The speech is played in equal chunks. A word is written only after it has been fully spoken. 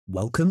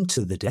Welcome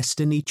to the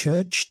Destiny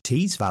Church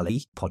Tees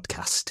Valley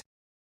podcast.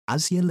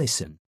 As you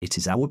listen, it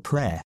is our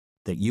prayer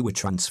that you are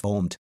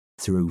transformed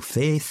through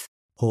faith,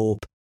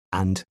 hope,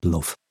 and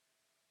love.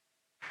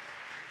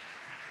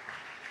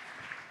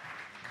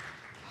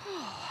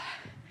 Oh,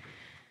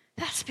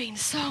 that's been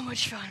so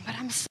much fun, but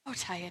I'm so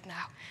tired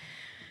now.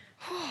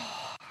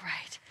 Oh,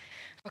 right.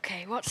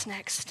 Okay, what's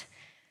next?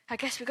 I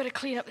guess we've got to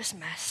clean up this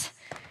mess.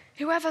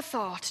 Whoever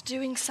thought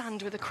doing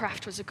sand with a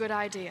craft was a good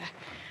idea?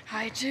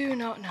 I do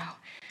not know.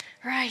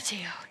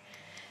 Rightio.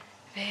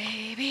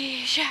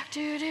 Baby shark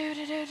do do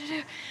do do do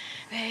do.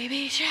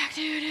 Baby shark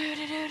do do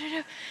do do do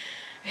do.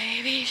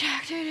 Baby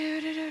shark do do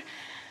do do.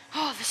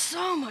 Oh, there's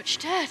so much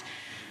dirt.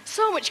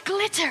 So much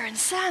glitter and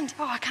sand.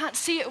 Oh, I can't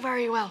see it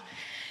very well.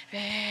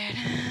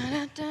 I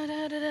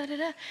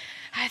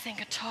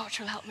think a torch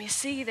will help me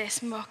see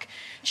this muck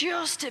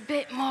just a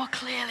bit more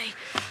clearly.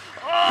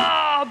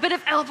 Oh, a bit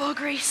of elbow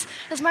grease,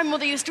 as my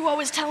mother used to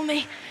always tell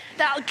me.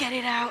 That'll get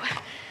it out.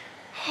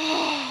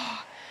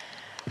 Oh,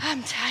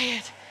 I'm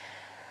tired.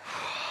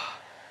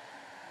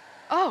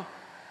 Oh,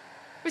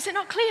 was it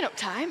not clean-up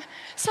time?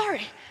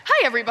 Sorry.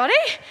 Hi, everybody.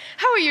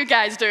 How are you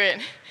guys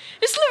doing?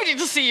 It's lovely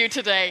to see you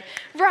today.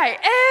 Right,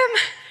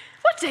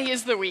 what day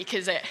is the week,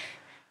 is it?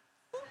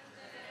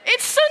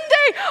 It's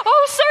Sunday.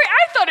 Oh, sorry,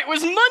 I thought it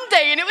was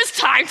Monday and it was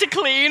time to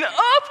clean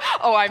up.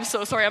 Oh, I'm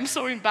so sorry, I'm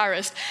so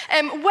embarrassed.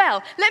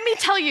 Well, let me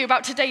tell you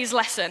about today's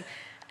lesson.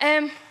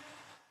 Can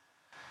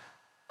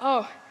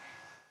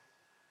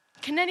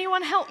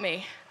anyone help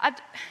me? I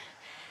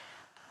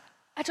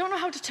don't know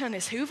how to turn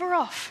this Hoover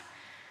off.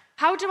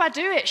 How do I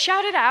do it?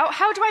 Shout it out.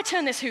 How do I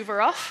turn this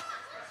Hoover off?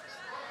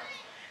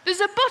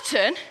 There's a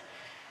button.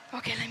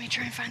 Okay, let me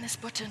try and find this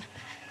button.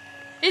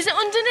 Is it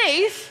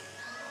underneath?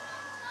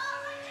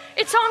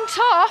 It's on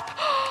top.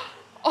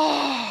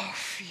 Oh,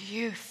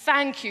 phew.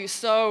 Thank you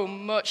so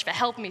much for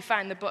helping me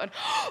find the button.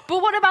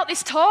 But what about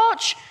this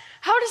torch?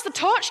 How does the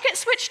torch get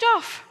switched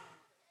off?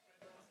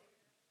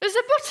 There's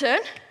a button.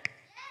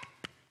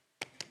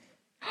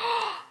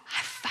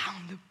 I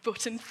found the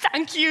button.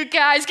 Thank you,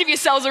 guys. Give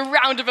yourselves a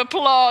round of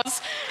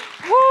applause.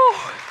 Woo.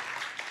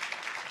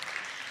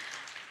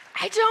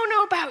 I don't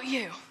know about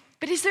you,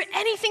 but is there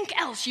anything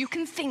else you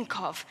can think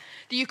of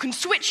that you can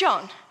switch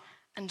on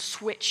and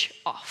switch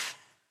off?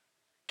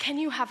 Can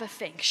you have a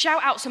think?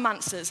 Shout out some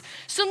answers.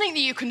 Something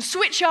that you can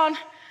switch on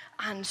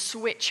and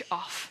switch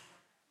off.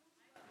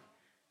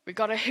 We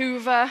got a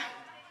Hoover.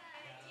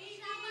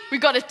 We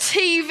got a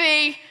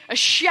TV, a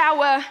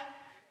shower,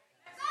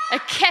 a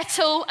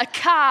kettle, a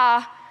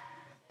car,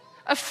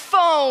 a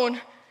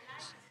phone,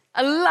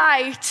 a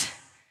light.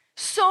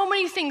 So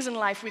many things in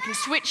life we can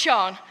switch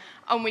on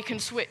and we can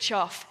switch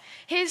off.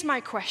 Here's my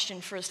question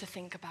for us to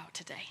think about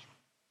today.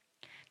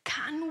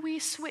 Can we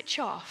switch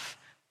off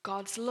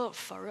God's love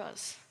for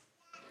us?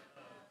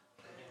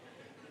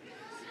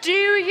 Do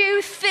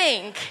you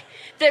think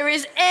there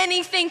is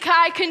anything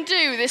I can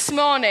do this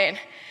morning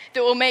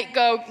that will make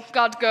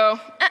God go,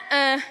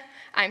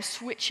 I'm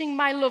switching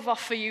my love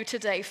off for you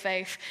today,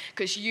 Faith,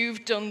 because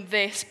you've done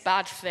this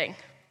bad thing?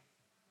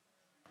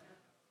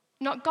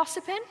 Not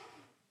gossiping,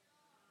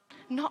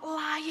 not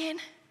lying,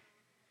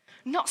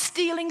 not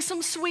stealing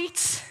some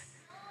sweets.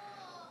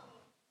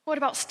 What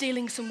about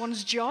stealing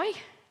someone's joy?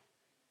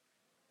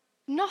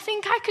 Nothing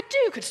I could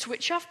do could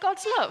switch off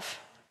God's love.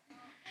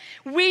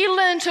 We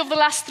learned over the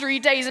last 3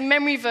 days a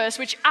memory verse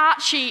which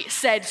Archie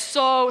said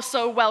so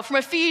well from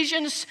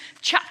Ephesians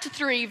chapter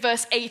 3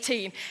 verse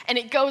 18, and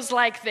it goes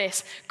like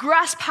this: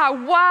 grasp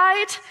how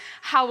wide,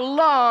 how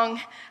long,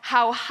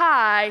 how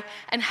high,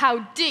 and how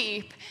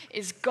deep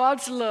is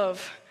God's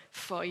love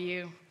for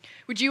you.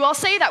 Would you all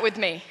say that with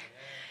me?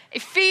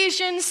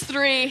 Ephesians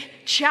 3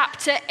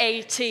 chapter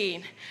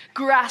 18.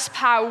 Grasp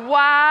how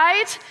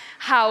wide,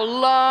 how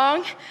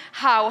long,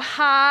 how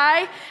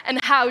high,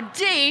 and how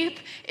deep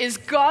is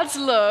God's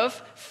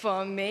love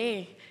for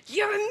me.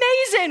 You're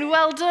amazing.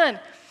 Well done.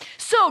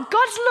 So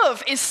God's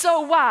love is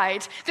so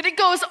wide that it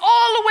goes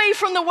all the way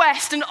from the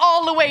west and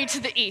all the way to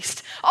the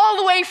east, all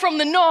the way from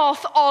the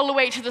north, all the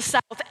way to the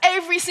south.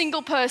 Every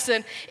single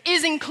person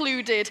is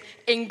included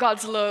in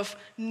God's love,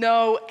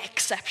 no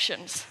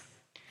exceptions.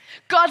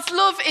 God's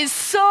love is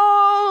so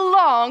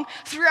long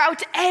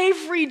throughout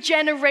every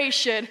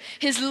generation.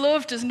 His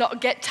love does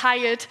not get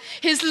tired.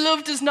 His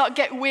love does not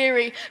get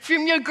weary.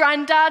 From your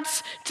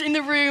granddads in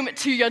the room,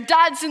 to your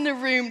dads in the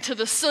room, to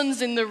the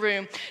sons in the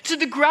room, to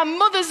the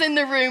grandmothers in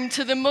the room,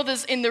 to the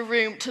mothers in the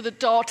room, to the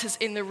daughters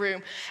in the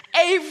room.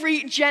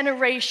 Every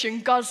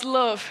generation, God's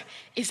love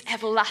is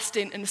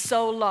everlasting and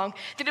so long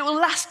that it will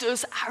last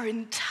us our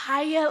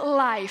entire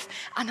life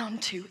and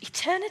onto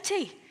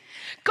eternity.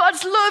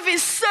 God's love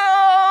is so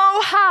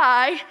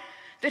high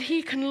that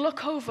he can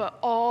look over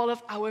all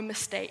of our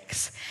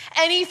mistakes.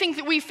 Anything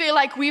that we feel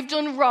like we've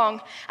done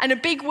wrong, and a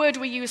big word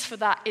we use for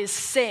that is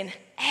sin,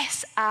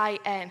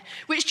 S-I-N,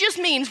 which just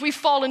means we've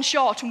fallen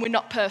short and we're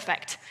not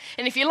perfect.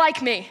 And if you're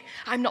like me,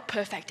 I'm not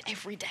perfect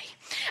every day.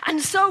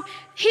 And so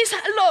his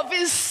love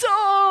is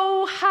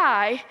so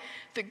high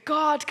that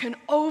God can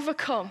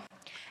overcome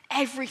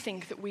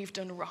everything that we've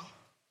done wrong.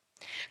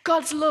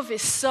 God's love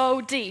is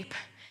so deep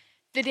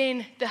that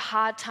in the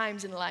hard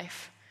times in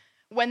life,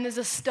 when there's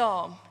a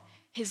storm,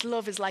 his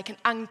love is like an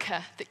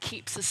anchor that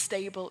keeps us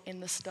stable in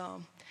the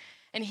storm.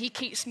 And he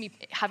keeps me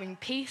having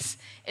peace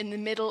in the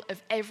middle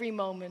of every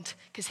moment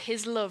because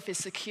his love is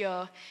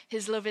secure.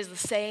 His love is the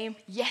same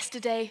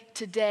yesterday,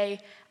 today,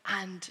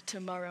 and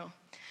tomorrow.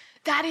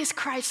 That is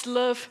Christ's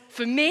love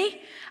for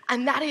me,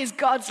 and that is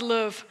God's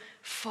love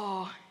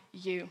for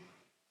you.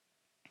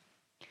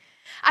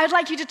 I'd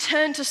like you to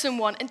turn to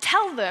someone and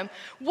tell them,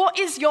 what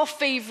is your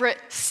favorite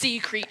sea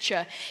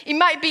creature? It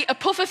might be a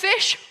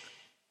pufferfish.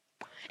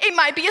 It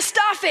might be a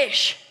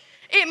starfish.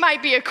 It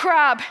might be a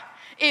crab.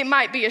 It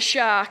might be a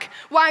shark.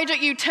 Why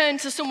don't you turn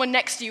to someone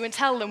next to you and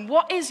tell them,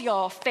 what is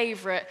your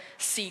favorite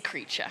sea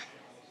creature?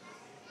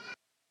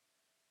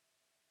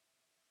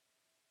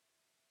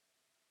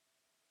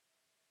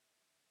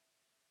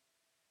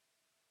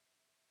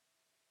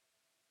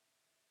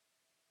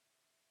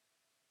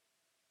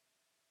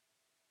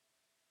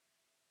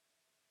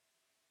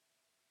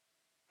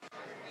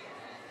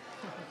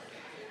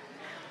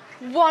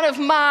 One of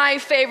my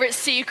favorite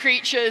sea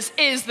creatures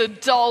is the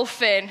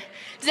dolphin.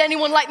 Does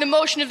anyone like the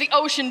motion of the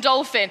ocean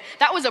dolphin?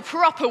 That was a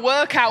proper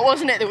workout,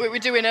 wasn't it, that we were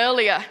doing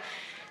earlier?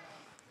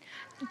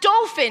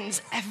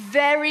 Dolphins are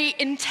very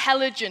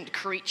intelligent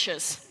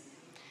creatures.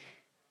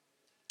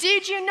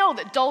 Did you know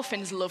that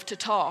dolphins love to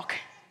talk?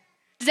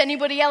 Does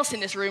anybody else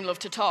in this room love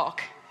to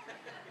talk?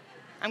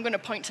 I'm going to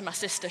point to my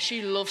sister.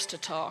 She loves to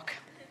talk.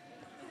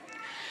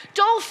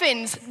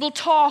 Dolphins will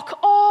talk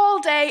all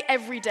day,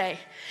 every day.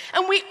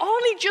 And we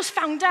only just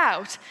found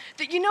out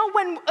that,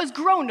 when as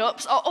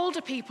grown-ups or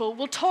older people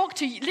will talk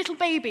to little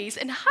babies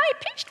in a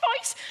high-pitched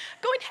voice,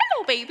 going,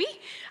 hello, baby,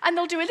 and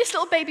they'll do a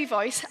little baby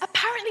voice.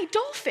 Apparently,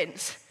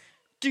 dolphins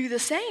do the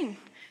same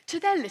to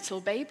their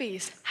little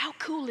babies. How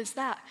cool is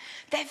that?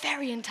 They're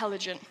very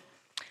intelligent.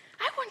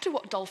 I wonder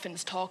what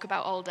dolphins talk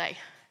about all day.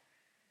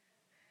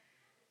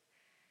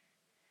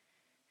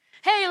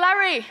 Hey,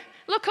 Larry,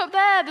 look up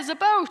there, there's a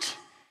boat.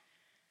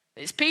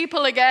 It's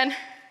people again.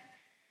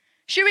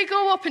 Should we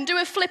go up and do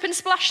a flip and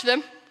splash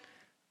them?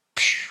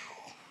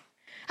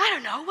 I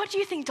don't know. What do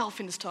you think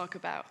dolphins talk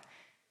about?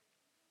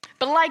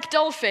 But like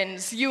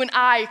dolphins, you and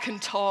I can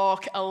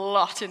talk a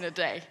lot in a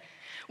day.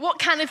 What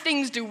kind of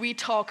things do we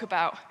talk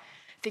about?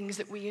 Things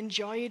that we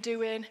enjoy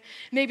doing.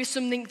 Maybe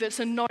something that's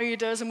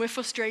annoyed us and we're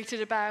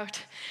frustrated about.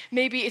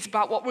 Maybe it's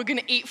about what we're going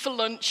to eat for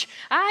lunch.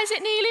 Is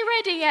it nearly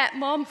ready yet,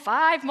 Mum?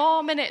 5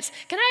 more minutes.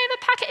 Can I have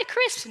a packet of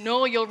crisps?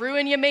 No, you'll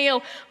ruin your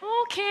meal.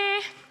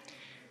 Okay.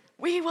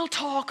 We will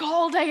talk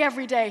all day,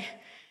 every day.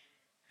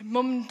 And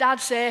Mum and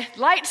Dad say,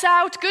 lights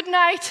out, good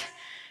night.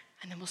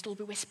 And then we'll still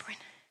be whispering.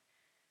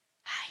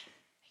 Hi,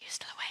 are you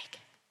still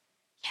awake?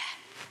 Yeah.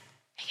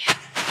 Are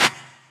you?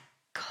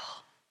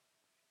 Cool.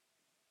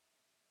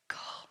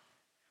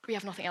 We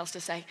have nothing else to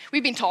say.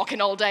 We've been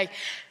talking all day.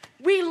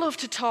 We love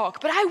to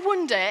talk, but I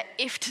wonder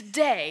if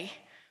today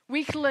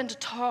we could learn to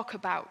talk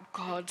about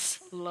God's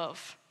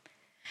love.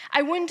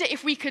 I wonder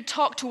if we could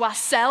talk to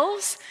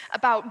ourselves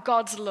about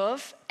God's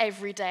love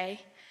every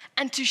day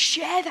and to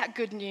share that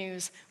good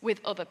news with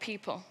other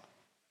people.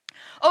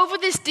 Over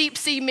this deep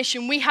sea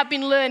mission, we have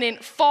been learning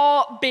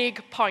 4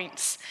 big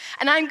points,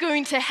 and I'm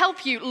going to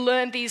help you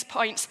learn these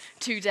points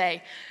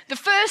today. The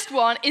first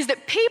one is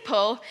that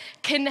people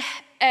can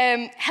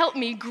help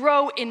me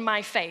grow in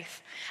my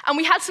faith, and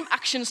we had some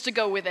actions to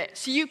go with it,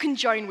 so you can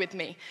join with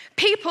me.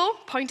 People,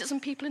 point at some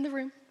people in the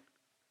room,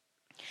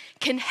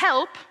 can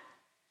help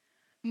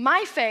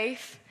my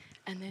faith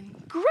and then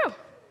grow.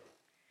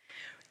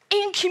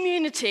 In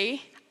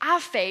community, our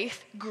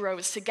faith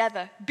grows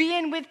together.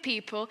 Being with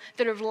people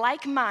that are of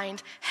like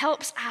mind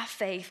helps our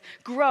faith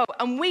grow.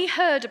 And we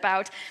heard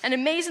about an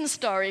amazing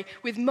story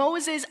with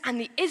Moses and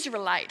the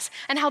Israelites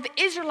and how the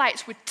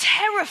Israelites were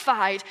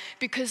terrified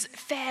because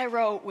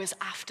Pharaoh was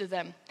after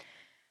them,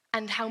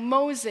 and how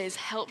Moses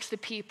helped the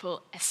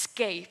people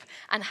escape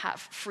and have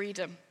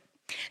freedom.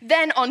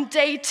 Then on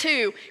day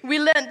 2, we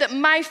learned that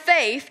my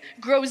faith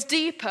grows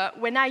deeper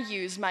when I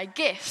use my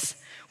gifts.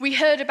 We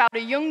heard about a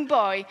young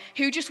boy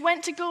who just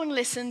went to go and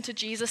listen to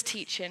Jesus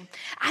teaching.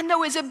 And there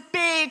was a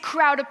big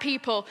crowd of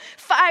people,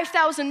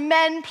 5,000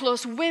 men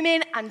plus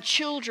women and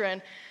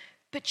children.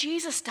 But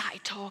Jesus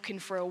started talking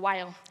for a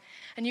while.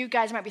 And you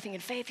guys might be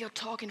thinking, Faith, you're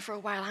talking for a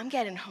while. I'm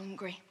getting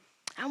hungry.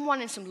 I'm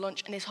wanting some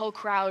lunch. And this whole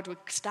crowd was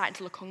starting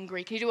to look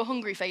hungry. Can you do a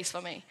hungry face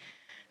for me?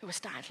 They were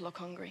starting to look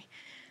hungry.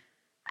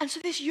 And so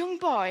this young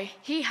boy,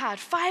 he had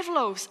 5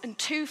 loaves and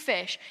 2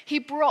 fish. He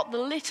brought the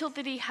little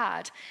that he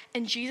had,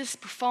 and Jesus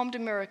performed a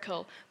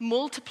miracle,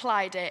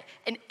 multiplied it,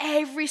 and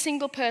every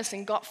single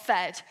person got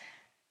fed,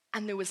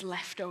 and there was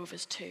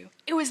leftovers too.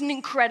 It was an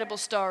incredible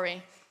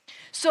story.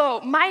 So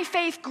my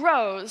faith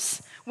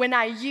grows when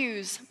I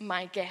use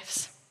my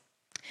gifts.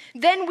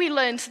 Then we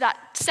learned that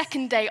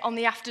second day on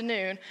the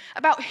afternoon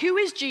about who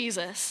is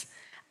Jesus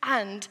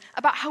and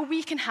about how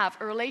we can have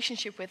a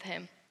relationship with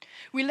him.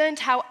 We learned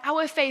how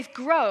our faith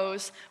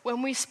grows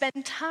when we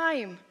spend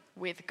time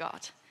with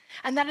God.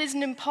 And that is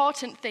an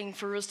important thing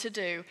for us to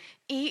do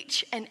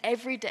each and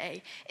every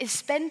day, is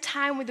spend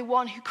time with the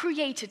one who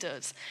created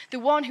us, the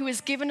one who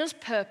has given us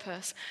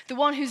purpose, the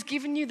one who's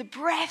given you the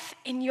breath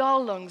in your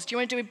lungs. Do you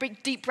want to do a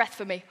big deep breath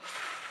for me?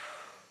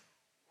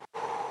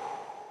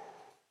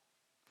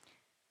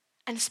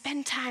 And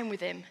spend time with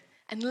him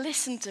and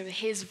listen to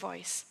his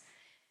voice.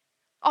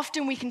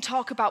 Often we can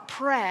talk about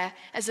prayer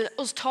as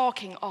us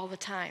talking all the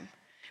time.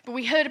 But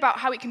we heard about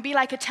how it can be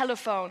like a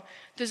telephone.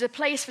 There's a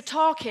place for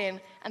talking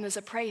and there's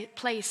a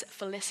place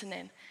for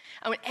listening.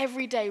 And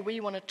every day we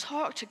want to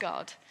talk to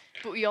God,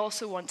 but we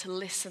also want to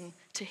listen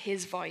to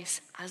his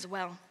voice as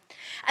well.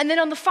 And then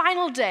on the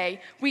final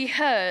day, we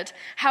heard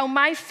how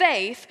my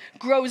faith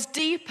grows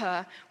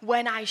deeper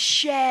when I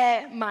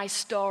share my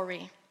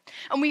story.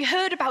 And we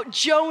heard about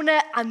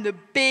Jonah and the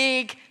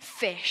big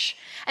fish,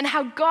 and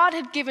how God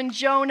had given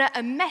Jonah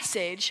a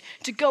message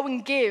to go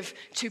and give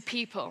to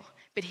people.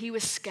 But he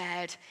was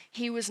scared,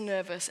 he was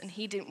nervous, and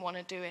he didn't want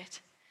to do it.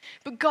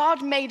 But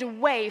God made a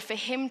way for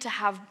him to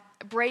have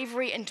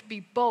bravery and to be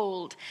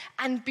bold.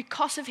 And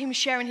because of him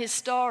sharing his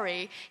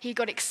story, he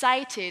got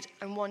excited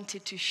and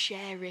wanted to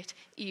share it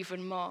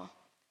even more.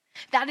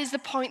 That is the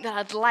point that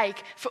I'd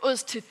like for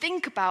us to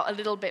think about a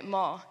little bit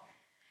more.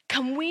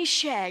 Can we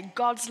share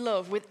God's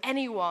love with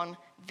anyone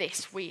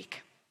this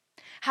week?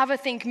 Have a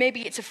think.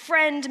 Maybe it's a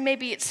friend,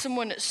 maybe it's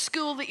someone at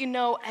school that you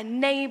know, a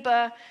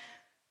neighbor.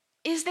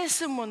 Is there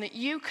someone that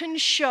you can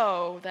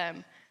show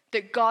them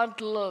that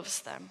God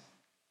loves them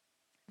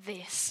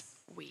this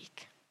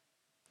week?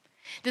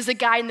 There's a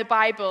guy in the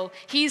Bible,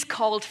 he's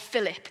called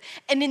Philip.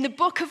 And in the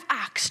book of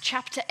Acts,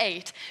 chapter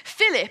 8,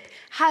 Philip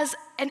has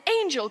an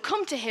angel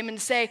come to him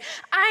and say,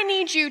 I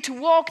need you to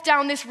walk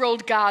down this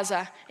road,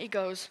 Gaza. He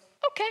goes,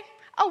 okay,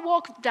 I'll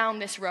walk down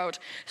this road.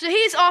 So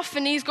he's off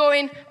and he's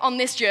going on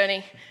this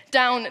journey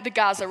down the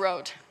Gaza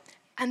road.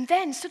 And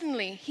then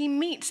suddenly he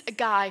meets a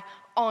guy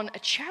on a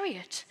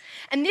chariot.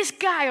 And this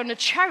guy on a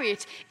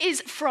chariot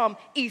is from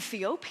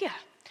Ethiopia,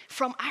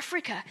 from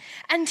Africa.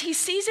 And he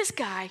sees this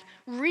guy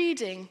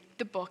reading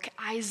the book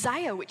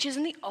Isaiah, which is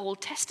in the Old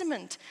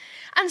Testament.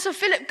 And so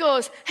Philip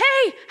goes,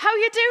 hey, how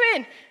you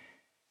doing?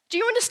 Do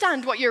you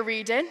understand what you're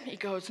reading? He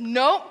goes,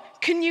 no,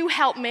 can you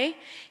help me?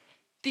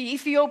 The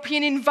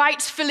Ethiopian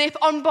invites Philip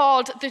on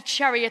board the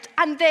chariot,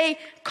 and they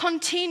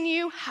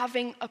continue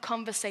having a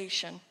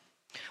conversation.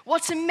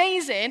 What's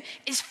amazing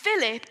is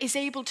Philip is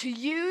able to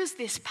use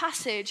this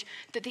passage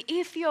that the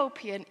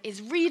Ethiopian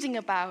is reading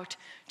about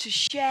to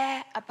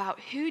share about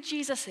who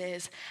Jesus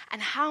is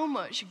and how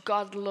much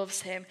God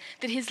loves him,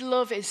 that his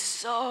love is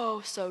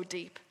so, so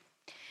deep.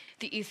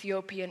 The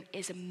Ethiopian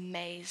is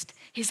amazed.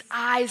 His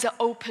eyes are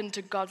open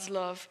to God's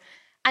love,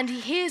 and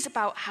he hears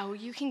about how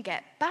you can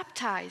get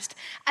baptized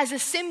as a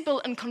symbol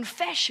and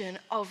confession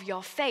of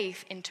your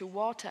faith into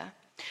water.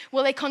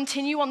 Well, they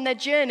continue on their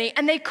journey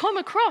and they come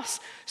across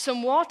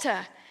some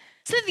water.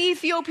 So the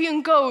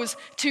Ethiopian goes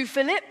to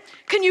Philip,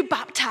 can you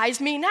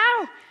baptize me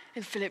now?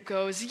 And Philip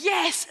goes,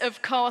 yes,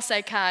 of course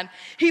I can.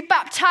 He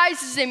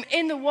baptizes him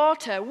in the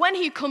water. When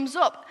he comes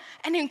up,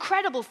 an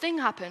incredible thing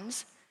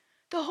happens.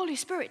 The Holy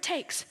Spirit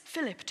takes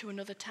Philip to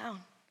another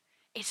town.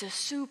 It's a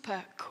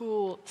super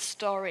cool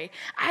story.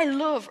 I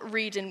love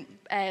reading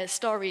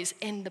stories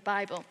in the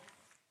Bible.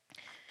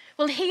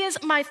 Well,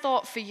 here's my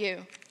thought for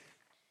you.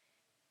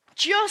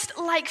 Just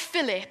like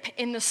Philip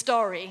in the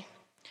story,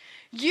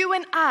 you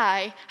and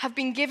I have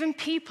been given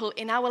people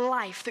in our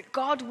life that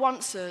God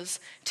wants us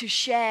to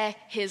share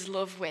his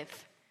love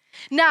with.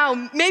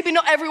 Now, maybe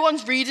not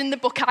everyone's reading the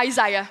book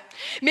Isaiah.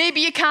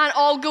 Maybe you can't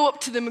all go up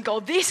to them and go,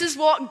 this is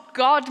what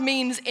God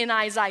means in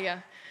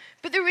Isaiah.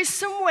 But there is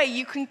some way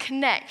you can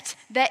connect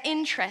their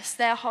interests,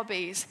 their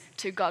hobbies,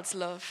 to God's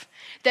love.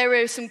 There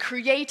are some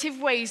creative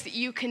ways that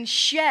you can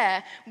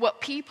share what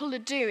people are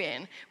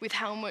doing with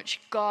how much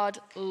God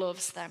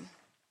loves them.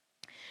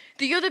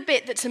 The other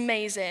bit that's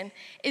amazing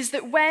is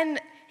that when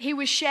he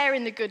was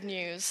sharing the good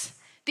news,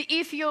 the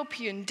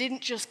Ethiopian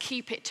didn't just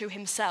keep it to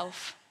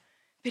himself,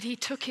 but he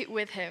took it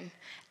with him.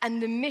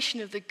 And the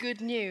mission of the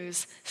good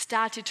news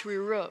started to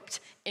erupt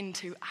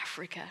into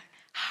Africa.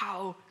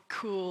 How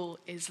cool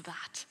is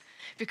that?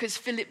 Because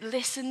Philip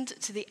listened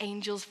to the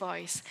angel's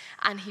voice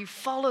and he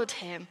followed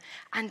him,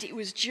 and it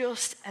was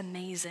just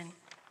amazing.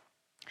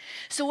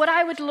 So what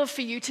I would love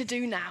for you to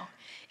do now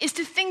is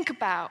to think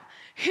about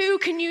who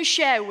can you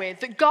share with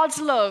that God's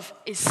love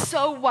is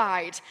so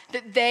wide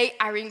that they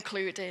are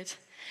included,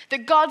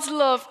 that God's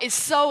love is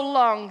so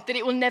long that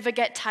it will never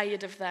get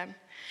tired of them,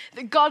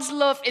 that God's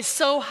love is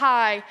so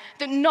high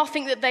that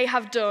nothing that they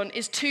have done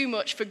is too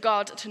much for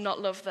God to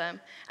not love them,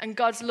 and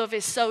God's love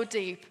is so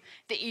deep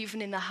that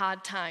even in the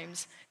hard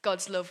times,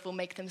 God's love will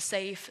make them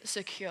safe,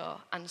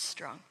 secure, and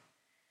strong.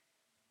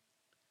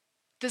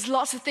 There's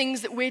lots of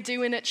things that we're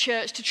doing at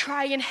church to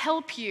try and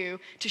help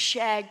you to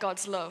share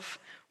God's love.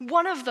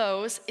 One of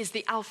those is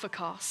the Alpha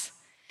Course.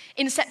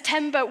 In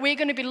September, we're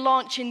going to be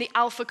launching the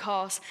Alpha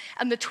Course,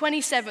 and the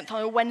 27th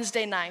on a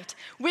Wednesday night.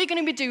 We're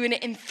going to be doing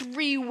it in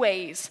 3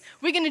 ways.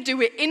 We're going to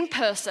do it in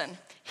person,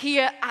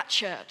 here at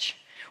church.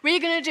 We're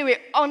going to do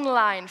it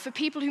online for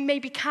people who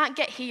maybe can't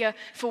get here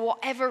for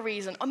whatever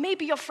reason. Or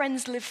maybe your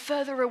friends live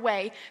further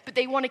away, but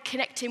they want to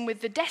connect in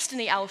with the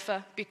Destiny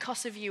Alpha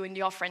because of you and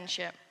your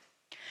friendship.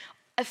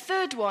 A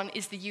third one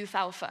is the Youth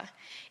Alpha.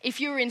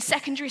 If you're in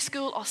secondary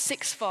school or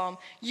sixth form,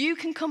 you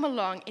can come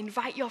along,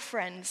 invite your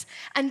friends,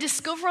 and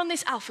discover on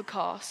this Alpha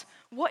course,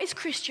 what is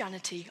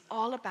Christianity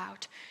all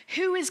about?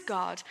 Who is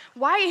God?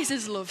 Why is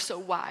his love so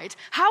wide?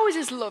 How is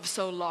his love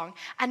so long?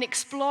 And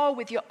explore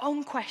with your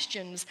own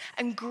questions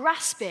and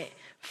grasp it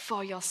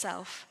for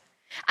yourself.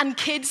 And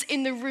kids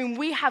in the room,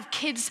 we have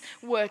kids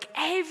work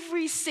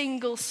every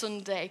single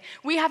Sunday.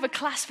 We have a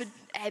class for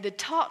the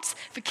tots,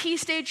 for Key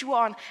Stage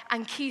 1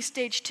 and Key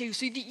Stage 2,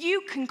 so that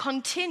you can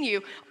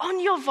continue on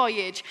your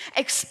voyage,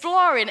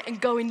 exploring and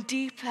going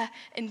deeper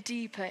and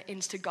deeper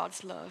into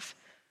God's love.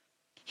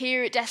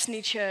 Here at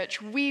Destiny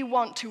Church, we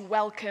want to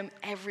welcome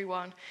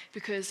everyone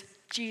because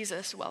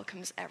Jesus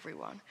welcomes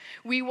everyone.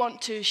 We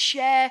want to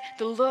share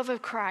the love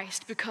of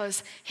Christ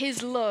because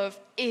his love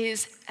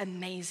is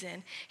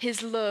amazing.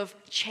 His love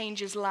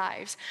changes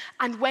lives.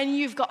 And when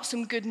you've got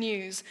some good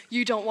news,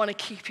 you don't want to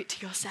keep it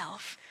to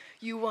yourself.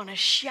 You want to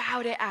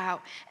shout it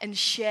out and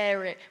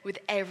share it with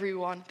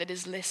everyone that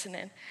is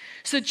listening.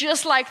 So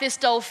just like this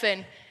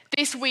dolphin,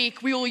 this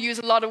week we will use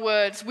a lot of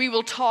words. We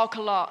will talk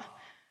a lot.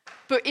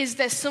 But is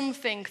there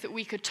something that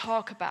we could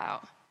talk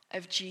about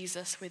of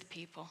Jesus with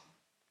people?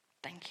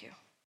 Thank you.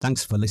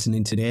 Thanks for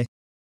listening today.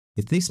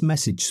 If this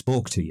message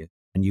spoke to you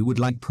and you would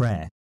like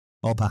prayer,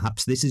 or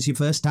perhaps this is your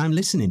first time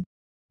listening,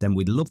 then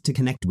we'd love to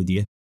connect with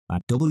you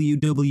at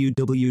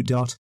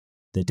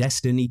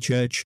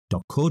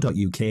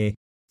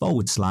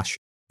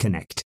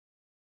www.thedestinychurch.co.uk/connect.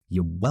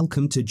 You're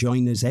welcome to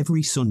join us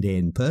every Sunday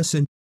in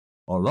person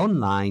or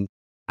online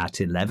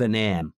at 11 a.m.